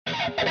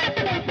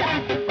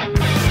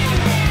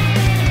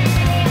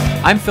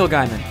I'm Phil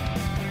Gaimon.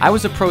 I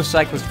was a pro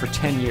cyclist for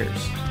 10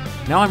 years.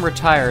 Now I'm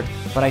retired,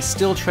 but I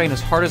still train as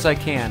hard as I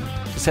can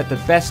to set the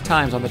best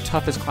times on the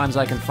toughest climbs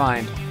I can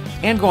find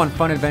and go on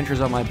fun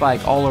adventures on my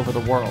bike all over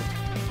the world.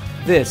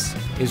 This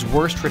is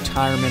Worst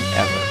Retirement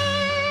Ever.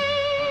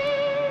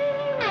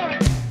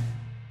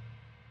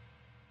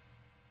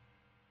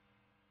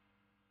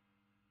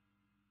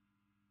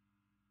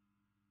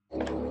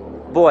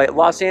 Boy,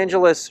 Los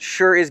Angeles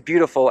sure is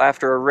beautiful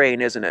after a rain,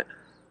 isn't it?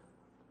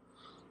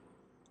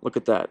 Look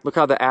at that. Look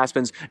how the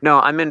aspens... No,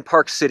 I'm in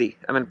Park City.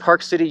 I'm in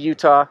Park City,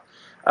 Utah.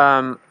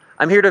 I'm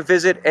here to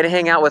visit and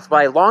hang out with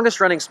my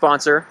longest running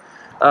sponsor,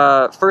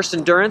 First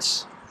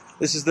Endurance.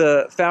 This is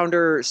the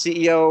founder,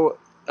 CEO,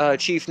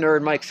 chief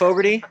nerd, Mike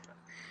Fogarty.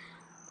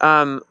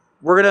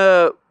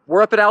 We're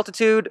up at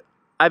altitude.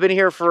 I've been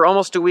here for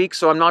almost a week,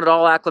 so I'm not at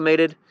all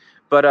acclimated,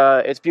 but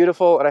it's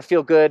beautiful and I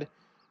feel good.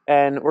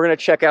 And we're gonna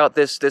check out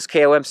this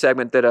KOM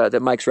segment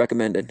that Mike's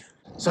recommended.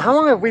 So how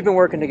long have we been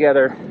working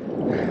together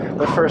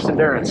with First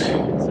Endurance?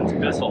 Since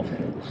Bissell.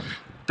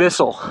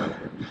 Bissell.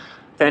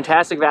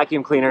 Fantastic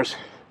vacuum cleaners.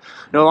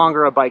 No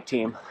longer a bike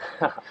team.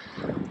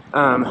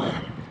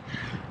 No,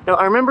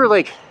 I remember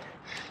like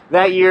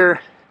that year.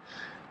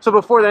 So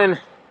before then,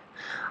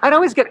 I'd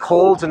always get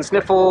colds and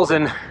sniffles,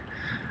 and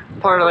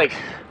part of like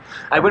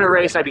I'd win a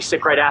race and I'd be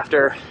sick right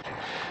after.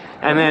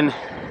 And then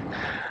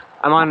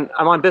I'm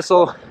on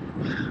Bissell.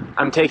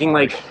 I'm taking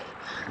like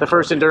the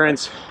First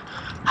Endurance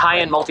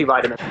high-end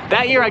multivitamin.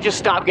 That year I just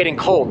stopped getting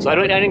colds. I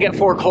didn't get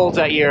 4 colds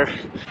that year.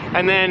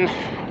 And then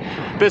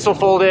Bissell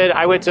folded.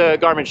 I went to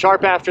Garmin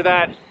Sharp after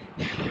that.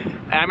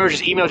 And I remember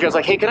just emailed you. I was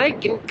like, hey, can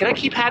I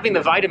keep having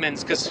the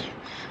vitamins? Because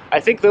I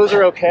think those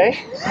are okay.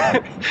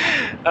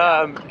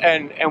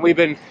 And we've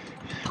been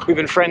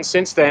friends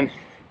since then.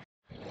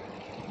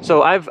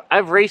 So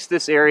I've raced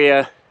this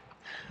area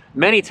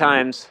many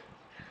times.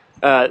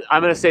 I'm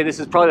gonna say this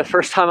is probably the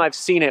first time I've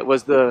seen it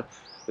was the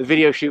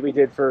video shoot we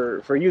did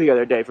for you the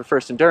other day for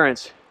First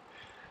Endurance.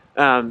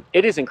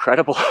 It is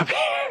incredible up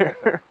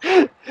here.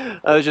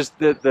 Just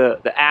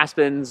the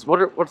aspens.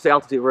 What's the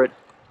altitude? We're at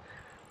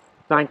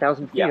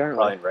 9,000 feet. Yeah,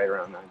 probably right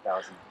around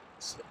 9,000.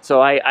 So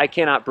I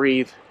cannot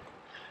breathe,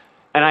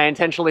 and I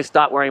intentionally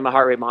stopped wearing my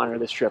heart rate monitor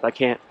this trip. I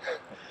can't.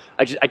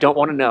 I don't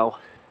want to know.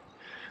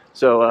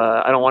 So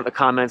I don't want the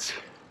comments.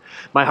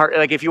 My heart,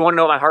 like if you want to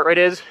know what my heart rate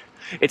is,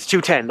 it's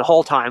 210 the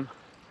whole time,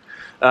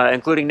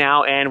 including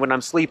now and when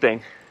I'm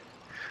sleeping.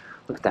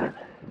 Look at that.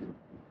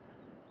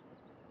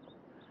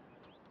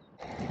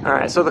 All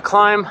right, so the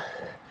climb,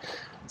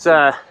 it's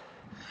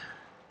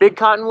Big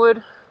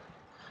Cottonwood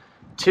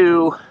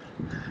to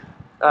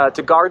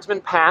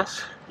Guardsman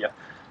Pass. Yep.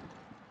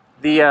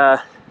 The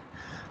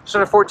just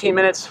under 14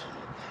 minutes.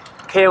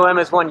 KOM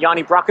has won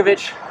Yanni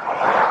Brockovich.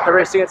 I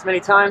raced against many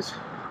times.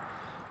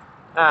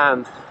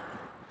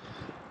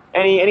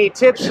 Any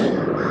tips?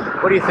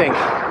 What do you think?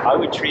 I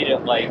would treat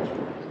it like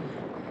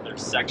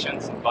there's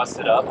sections and bust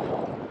it up,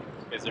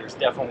 because there's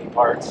definitely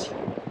parts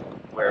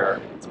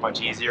where it's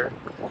much easier,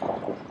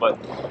 but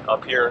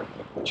up here,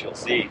 which you'll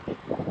see,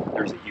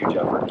 there's a huge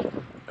effort.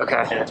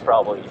 Okay. And it's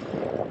probably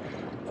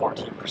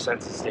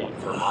 14% sustained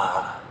for a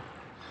mile.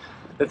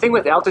 The thing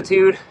with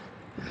altitude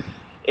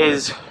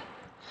is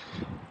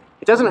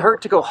it doesn't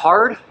hurt to go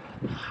hard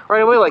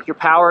right away. Like your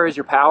power is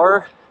your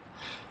power,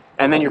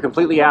 and then you're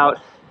completely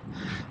out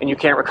and you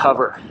can't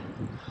recover.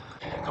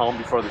 Calm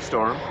before the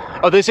storm.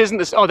 Oh, this isn't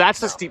this. Oh,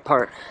 that's the steep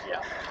part.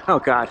 Yeah. Oh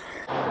God.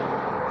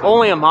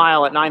 Only a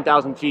mile at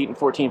 9,000 feet and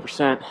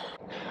 14%.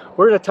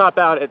 We're gonna top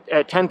out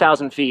at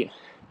 10,000 feet,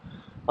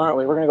 aren't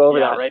we? We're gonna go over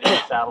that. Right in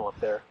the saddle up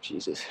there.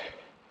 Jesus.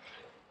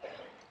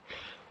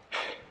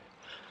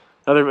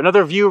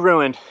 Another view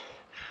ruined.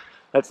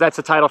 That's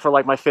the title for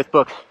like my 5th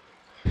book.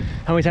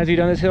 How many times have you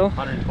done this hill?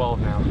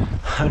 112 now.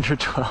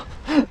 112.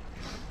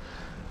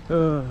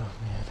 Oh man.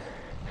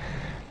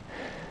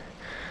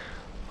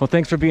 Well,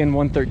 thanks for being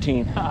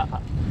 113.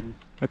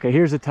 Okay,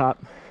 here's the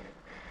top.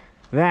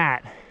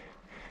 That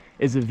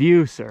is a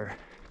view, sir.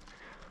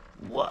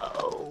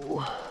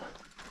 Whoa.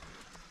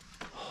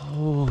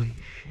 Holy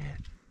shit.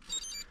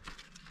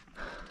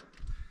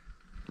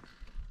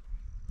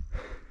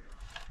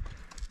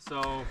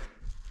 So,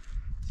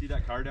 see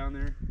that car down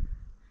there?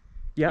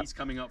 Yeah. He's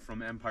coming up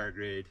from Empire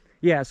Grade.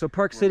 Yeah, so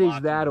Park City's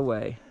that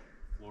away.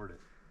 Floored it.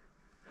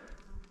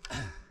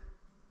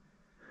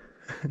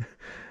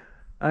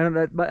 I don't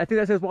know, but I think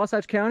that says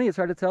Wasatch County. It's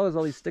hard to tell. There's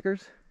all these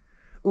stickers.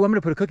 Ooh, I'm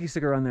gonna put a cookie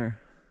sticker on there.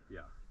 Yeah,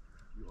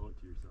 you owe it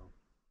to yourself.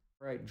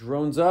 All right,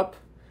 drones up.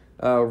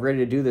 Ready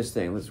to do this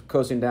thing. Was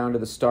coasting down to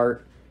the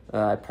start.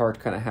 I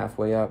parked kind of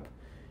halfway up.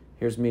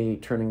 Here's me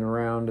turning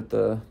around at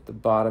the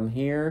bottom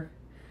here.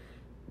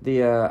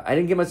 I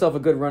didn't give myself a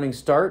good running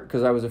start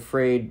because I was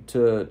afraid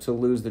to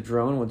lose the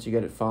drone. Once you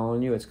get it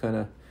following you, it's kind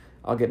of,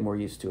 I'll get more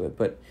used to it.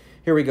 But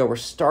here we go. We're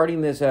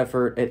starting this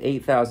effort at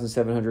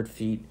 8,700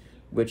 feet,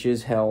 which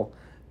is hell.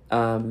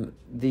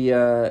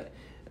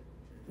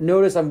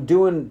 Notice I'm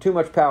doing too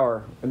much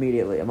power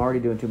immediately. I'm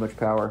already doing too much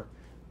power.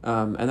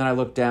 And then I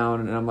look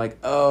down and I'm like,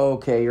 oh,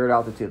 okay, you're at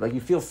altitude. Like,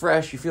 you feel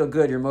fresh, you feel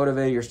good, you're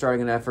motivated, you're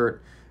starting an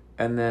effort.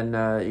 And then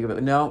you go,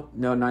 no,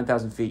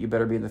 9,000 feet, you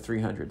better be in the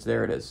 300s.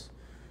 There it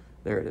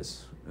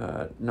is.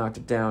 Knocked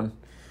it down.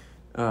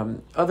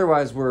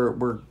 Otherwise,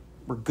 we're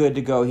good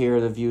to go here.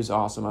 The view's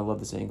awesome. I love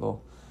this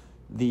angle.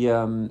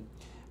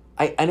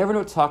 I never know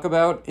what to talk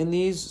about in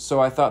these, so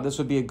I thought this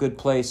would be a good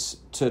place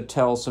to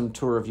tell some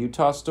Tour of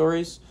Utah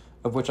stories,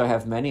 of which I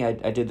have many.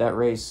 I did that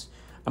race.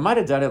 I might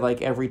have done it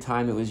like every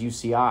time it was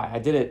UCI. I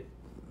did it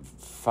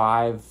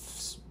 5,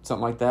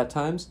 something like that,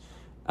 times.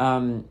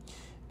 And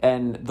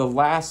the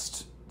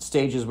last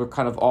stages were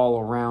kind of all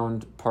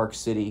around Park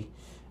City.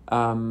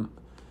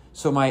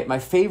 So my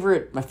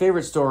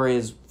favorite story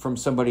is from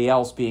somebody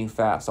else being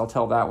fast. I'll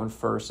tell that one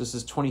first. This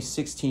is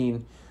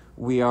 2016.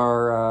 We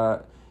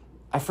are...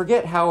 I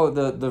forget how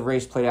the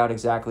race played out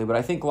exactly, but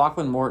I think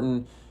Lachlan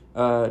Morton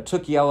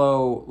took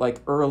yellow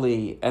like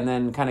early and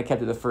then kind of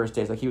kept it the first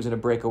days. Like, he was in a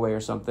breakaway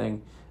or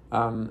something.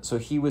 So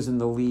he was in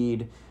the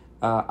lead.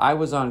 I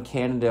was on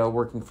Cannondale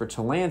working for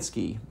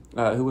Talansky,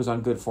 who was on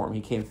good form.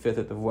 He came 5th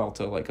at the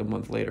Vuelta like a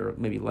month later,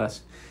 maybe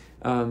less.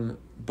 But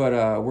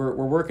we're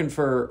working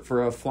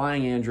for a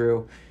Flying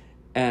Andrew,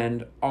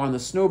 and on the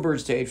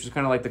Snowbird stage, which is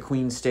kind of like the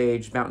Queen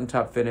stage,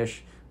 mountaintop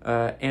finish,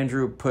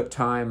 Andrew put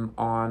time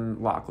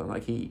on Lachlan.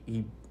 Like, he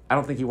I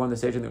don't think he won the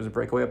stage. I think it was a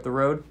breakaway up the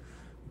road,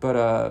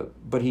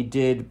 but he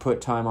did put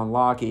time on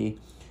Lockie.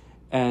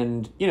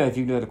 And, you know, if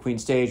you know the Queen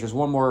stage, there's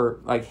one more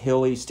like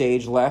hilly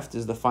stage left,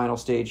 is the final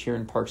stage here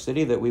in Park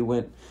City that we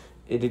went.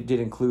 It did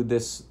include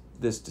this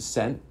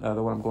descent,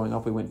 the one I'm going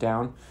up. We went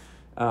down.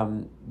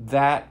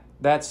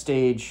 That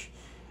stage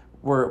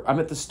where I'm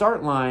at the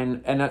start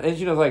line, and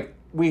as you know, like,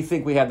 we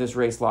think we had this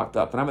race locked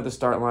up, and I'm at the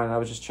start line, and I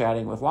was just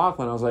chatting with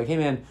Lachlan. I was like, hey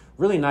man,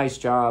 really nice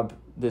job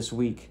this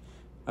week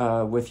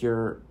with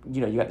your,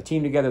 you know, you got the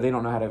team together. They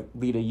don't know how to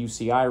lead a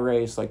UCI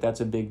race. Like, that's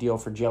a big deal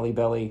for Jelly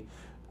Belly.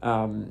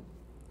 And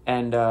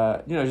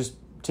you know, just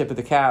tip of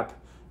the cap,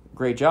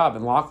 great job.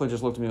 And Lachlan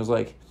just looked at me and was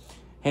like,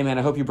 hey man,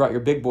 I hope you brought your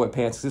big boy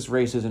pants, 'cause this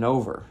race isn't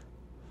over.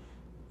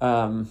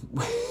 And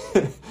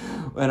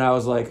I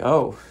was like,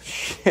 oh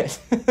shit.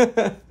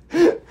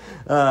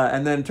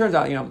 And then it turns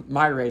out, you know,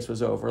 my race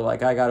was over.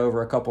 Like, I got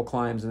over a couple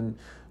climbs, and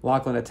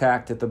Lachlan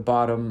attacked at the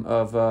bottom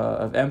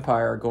of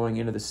Empire going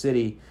into the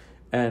city.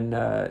 And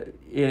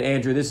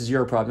Andrew, this is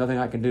your problem. Nothing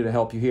I can do to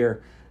help you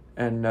here.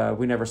 And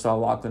we never saw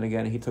Lachlan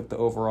again. He took the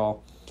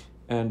overall.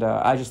 And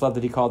I just love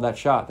that he called that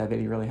shot. That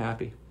made me really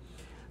happy.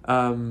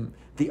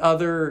 The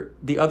other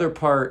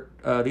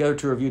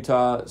Tour of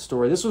Utah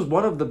story. This was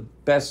one of the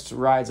best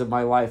rides of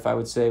my life, I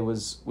would say,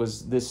 was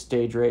this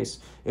stage race.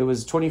 It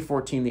was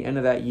 2014, the end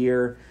of that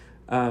year.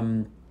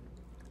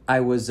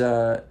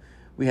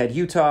 We had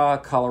Utah,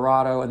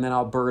 Colorado, and then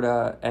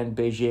Alberta and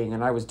Beijing,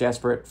 and I was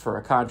desperate for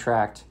a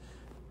contract,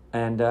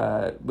 and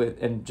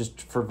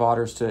just for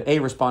Vaughters to A,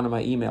 respond to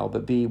my email,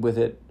 but B, with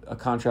it, a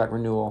contract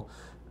renewal.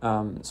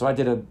 So I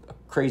did a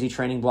crazy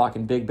training block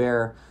in Big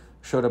Bear,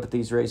 showed up at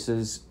these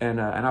races, and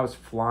I was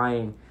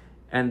flying.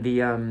 And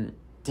the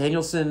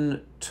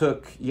Danielson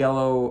took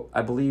yellow.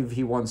 I believe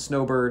he won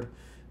Snowbird.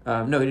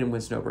 No, he didn't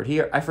win Snowbird. He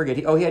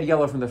had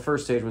yellow from the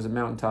first stage, was a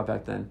mountaintop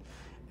back then.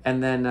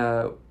 And then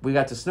we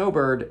got to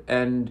Snowbird,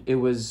 and it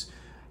was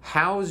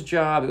Howe's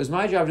job. It was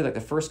my job to do like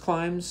the first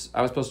climbs.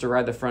 I was supposed to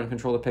ride the front,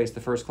 control the pace the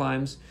first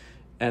climbs,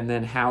 and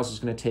then Howe's was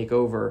going to take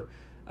over.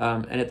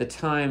 And at the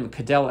time,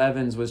 Cadell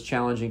Evans was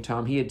challenging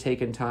Tom. He had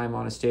taken time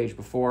on a stage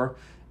before,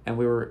 and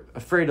we were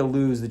afraid to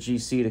lose the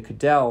GC to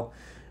Cadell.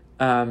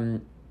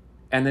 And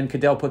then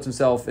Cadell puts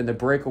himself in the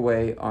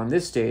breakaway on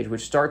this stage,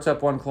 which starts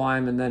up one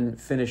climb and then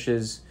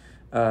finishes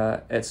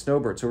at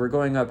Snowbird. So we're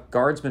going up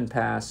Guardsman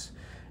Pass,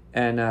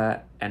 and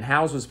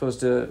Howes was supposed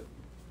to.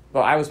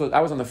 Well, I was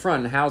on the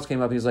front, and Howes came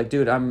up and he was like,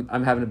 "Dude, I'm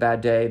having a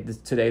bad day.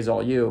 Today's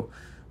all you,"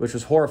 which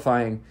was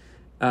horrifying.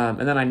 And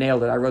then I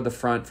nailed it. I rode the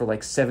front for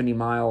like 70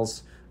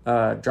 miles.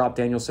 Dropped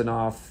Danielson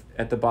off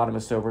at the bottom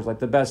of Snowbird. Like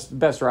the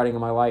best riding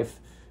of my life.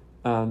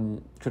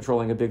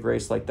 Controlling a big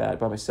race like that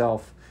by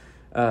myself.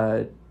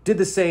 Did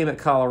the same at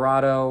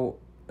Colorado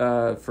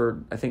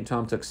I think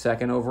Tom took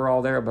second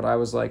overall there, but I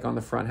was like on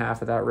the front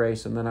half of that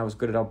race, and then I was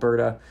good at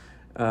Alberta.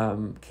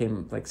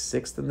 Came like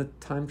 6th in the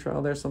time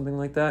trial there, something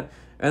like that.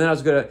 And then I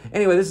was good at,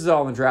 anyway, this is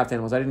all in draft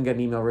animals. I didn't get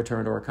an email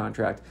returned or a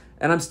contract.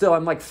 And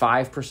I'm like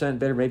 5%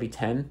 better, maybe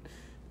 10.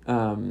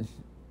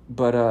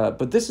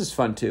 But this is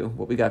fun too,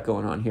 what we got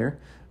going on here.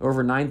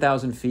 Over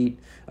 9,000 feet.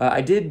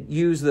 I did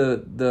use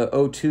the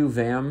O2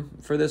 VAM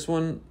for this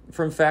one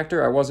from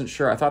Factor. I wasn't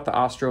sure. I thought the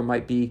Ostro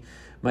might be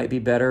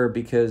better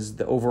because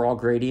the overall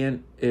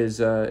gradient is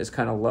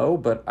kind of low.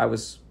 But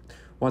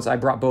once I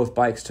brought both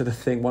bikes to the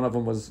thing, one of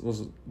them was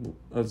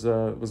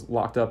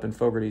locked up in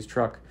Fogarty's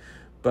truck,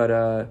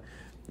 but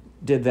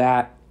did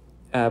that.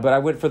 But I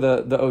went for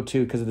the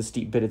O2 because of the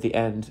steep bit at the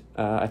end.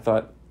 I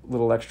thought a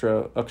little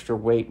extra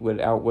weight would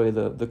outweigh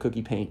the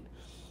cookie paint.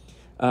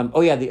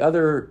 The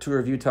other Tour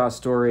of Utah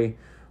story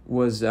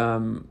was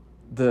the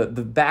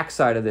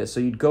backside of this. So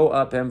you'd go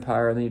up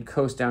Empire and then you'd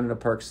coast down into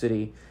Park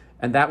City,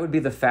 And that would be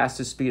the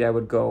fastest speed I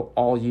would go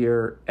all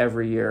year,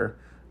 every year.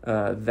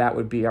 That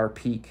would be our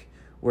peak,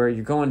 where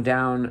you're going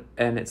down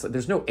and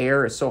there's no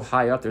air. It's so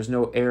high up. There's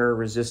no air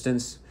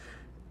resistance.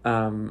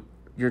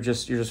 You're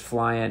just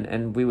flying.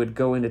 And we would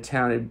go into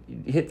town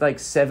and hit like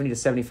 70 to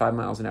 75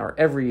 miles an hour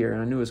every year.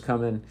 And I knew it was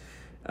coming.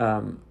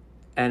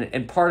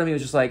 And part of me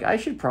was just like, I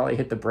should probably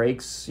hit the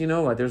brakes,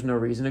 like there's no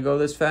reason to go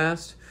this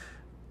fast.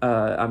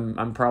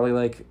 I'm probably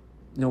like,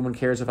 no one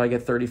cares if I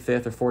get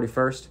 35th or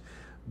 41st.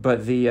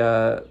 But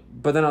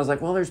then I was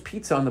like, well, there's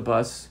pizza on the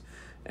bus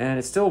and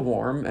it's still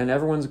warm and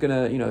everyone's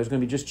gonna, there's gonna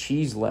be just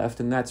cheese left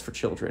and that's for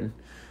children.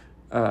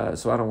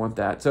 So I don't want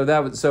that.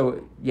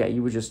 So yeah,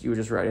 you would just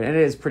ride it. And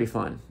it is pretty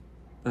fun.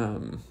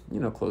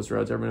 Closed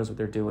roads, everyone knows what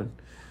they're doing.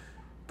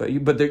 But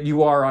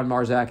you are on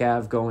Marzac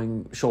Ave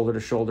going shoulder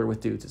to shoulder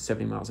with dudes at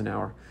 70 miles an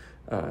hour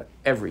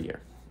every year.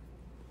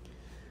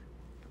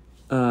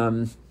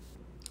 All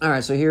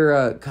right, so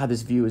here, God,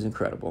 this view is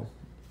incredible.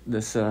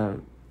 This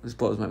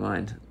blows my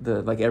mind.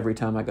 Every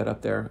time I got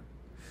up there.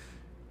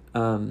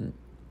 At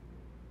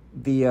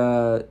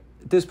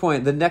this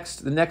point, the next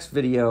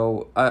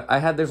video,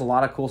 there's a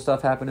lot of cool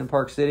stuff happening in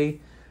Park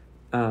City,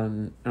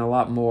 and a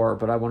lot more,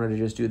 but I wanted to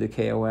just do the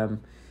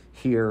KOM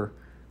here.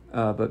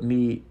 But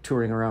me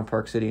touring around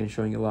Park City and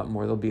showing you a lot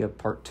more. There'll be a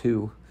part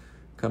 2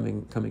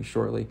 coming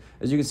shortly.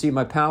 As you can see,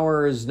 my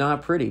power is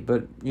not pretty,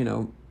 but not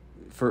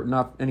for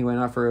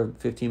a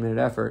 15-minute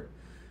effort.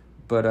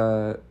 But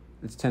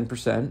it's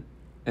 10%,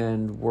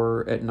 and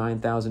we're at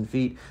 9,000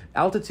 feet.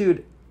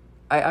 Altitude,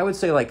 I would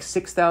say like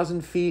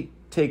 6,000 feet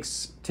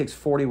takes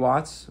 40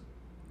 watts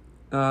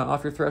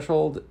off your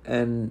threshold,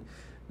 and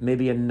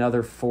maybe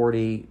another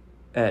 40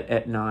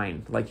 at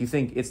 9. Like, you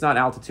think it's not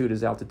altitude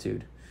as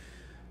altitude.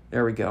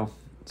 There we go.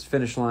 It's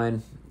finish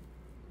line.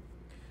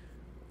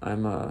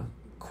 I'm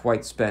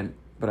quite spent,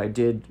 but I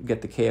did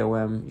get the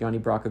KOM. Yanni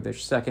Brakovic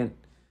second.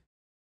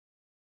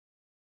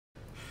 I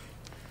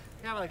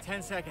got like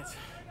 10 seconds.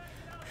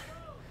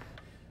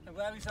 I'm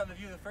glad we saw the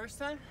view the first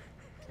time,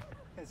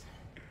 because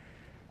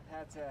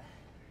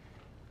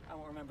I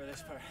won't remember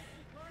this part.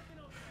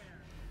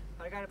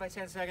 I got it by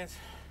 10 seconds.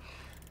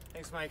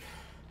 Thanks, Mike.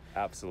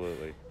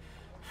 Absolutely.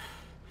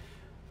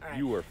 All right.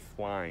 You were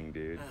flying,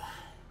 dude.